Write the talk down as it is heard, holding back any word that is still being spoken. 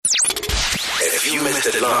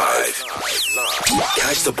missed it live,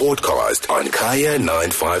 catch the podcast on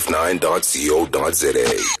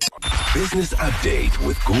kaya959.co.za. Business Update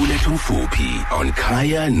with Guletu Fupi on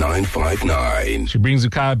Kaya 959. She brings you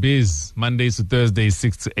Kaya Biz, Mondays to Thursdays,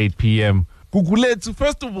 6 to 8 p.m. Guletu,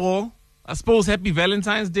 first of all, I suppose happy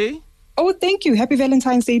Valentine's Day. Oh, thank you. Happy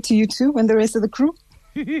Valentine's Day to you too and the rest of the crew.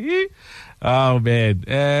 Oh, man.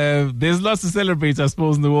 There's lots to celebrate, I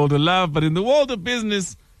suppose, in the world of love, but in the world of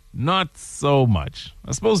business, not so much.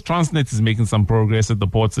 I suppose Transnet is making some progress at the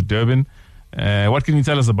ports of Durban. What can you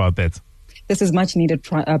tell us about that? This is much needed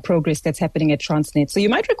progress that's happening at Transnet. So you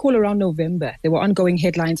might recall around November, there were ongoing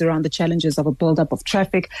headlines around the challenges of a buildup of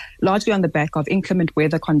traffic, largely on the back of inclement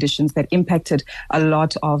weather conditions that impacted a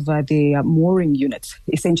lot of the mooring units,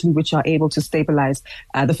 essentially which are able to stabilize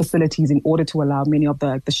the facilities in order to allow many of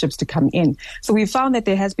the ships to come in. So we found that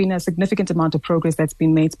there has been a significant amount of progress that's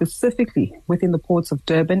been made specifically within the ports of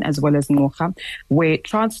Durban as well as Ngqura, where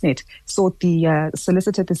Transnet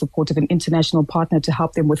solicited the support of an international partner to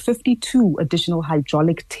help them with 52 additional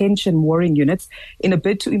hydraulic tension mooring units in a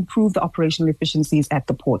bid to improve the operational efficiencies at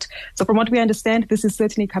the port. So from what we understand, this has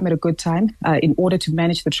certainly come at a good time in order to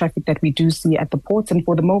manage the traffic that we do see at the ports, and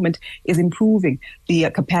for the moment is improving the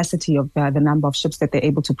capacity of the number of ships that they're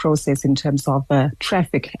able to process in terms of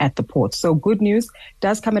traffic at the port. So good news,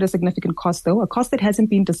 does come at a significant cost though, a cost that hasn't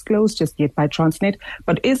been disclosed just yet by Transnet,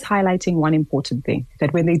 but is highlighting one important thing,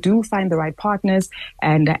 that when they do find the right partners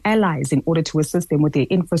and allies in order to assist them with their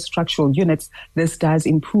infrastructural units, this does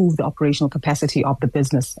improve the operational capacity of the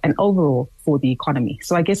business and overall for the economy.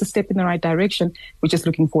 So I guess a step in the right direction. We're just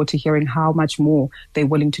looking forward to hearing how much more they're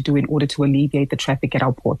willing to do in order to alleviate the traffic at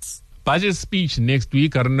our ports. Budget speech next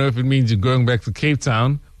week. I don't know if it means you're going back to Cape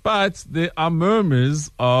Town, but there are murmurs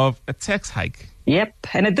of a tax hike. Yep.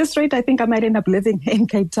 And at this rate, I think I might end up living in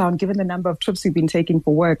Cape Town, given the number of trips we've been taking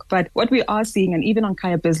for work. But what we are seeing, and even on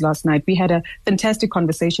Kaya Biz last night, we had a fantastic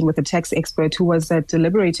conversation with a tax expert who was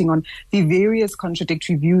deliberating on the various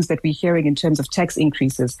contradictory views that we're hearing in terms of tax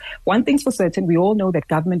increases. One thing's for certain, we all know that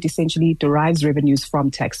government essentially derives revenues from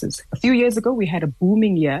taxes. A few years ago, we had a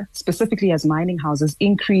booming year, specifically as mining houses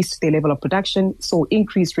increased their level of production, saw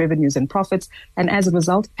increased revenues and profits, and as a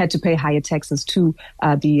result, had to pay higher taxes to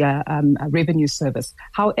the revenue service.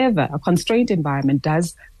 However, a constrained environment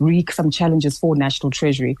does wreak some challenges for National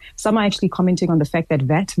Treasury. Some are actually commenting on the fact that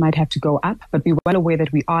VAT might have to go up, but we're well aware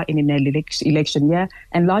that we are in an election year,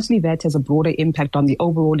 and largely VAT has a broader impact on the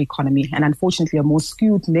overall economy, and unfortunately a more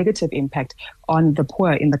skewed negative impact on the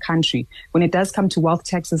poor in the country. When it does come to wealth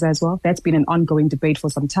taxes as well, that's been an ongoing debate for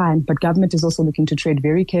some time, but government is also looking to tread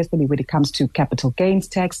very carefully when it comes to capital gains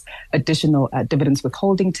tax, additional dividends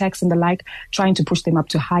withholding tax and the like, trying to push them up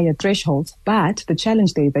to higher thresholds. But the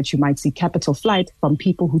challenge there is that you might see capital flight from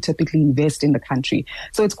people who typically invest in the country.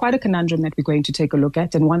 So it's quite a conundrum that we're going to take a look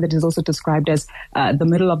at, and one that is also described as the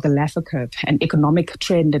middle of the Laffer curve, an economic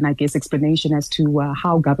trend and I guess explanation as to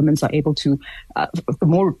how governments are able to, the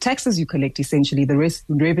more taxes you collect, essentially, the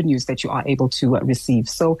revenues that you are able to receive.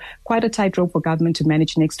 So quite a tightrope for government to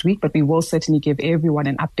manage next week, but we will certainly give everyone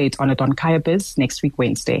an update on it on Kaya Biz next week,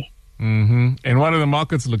 Wednesday. Mm-hmm. And what are the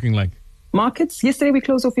markets looking like? Markets, yesterday we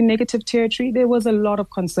closed off in negative territory. There was a lot of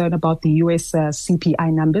concern about the US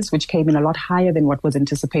CPI numbers, which came in a lot higher than what was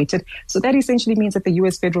anticipated. So that essentially means that the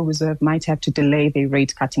US Federal Reserve might have to delay their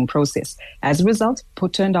rate cutting process. As a result,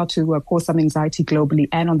 it turned out to cause some anxiety globally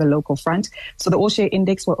and on the local front. So the all-share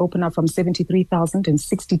index will open up from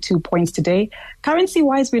 73,062 points today.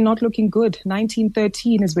 Currency-wise, we're not looking good.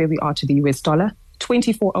 1913 is where we are to the US dollar,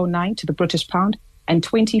 2409 to the British pound, and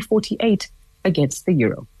 2048 against the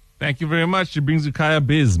euro. Thank you very much. It brings you Kaya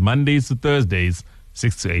Biz, Mondays to Thursdays,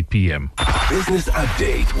 6 to 8 p.m. Business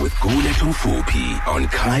Update with Guletu Fupi on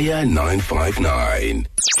Kaya 959.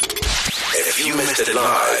 If you missed it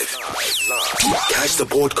live, catch the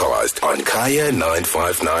podcast on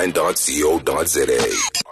kaya959.co.za.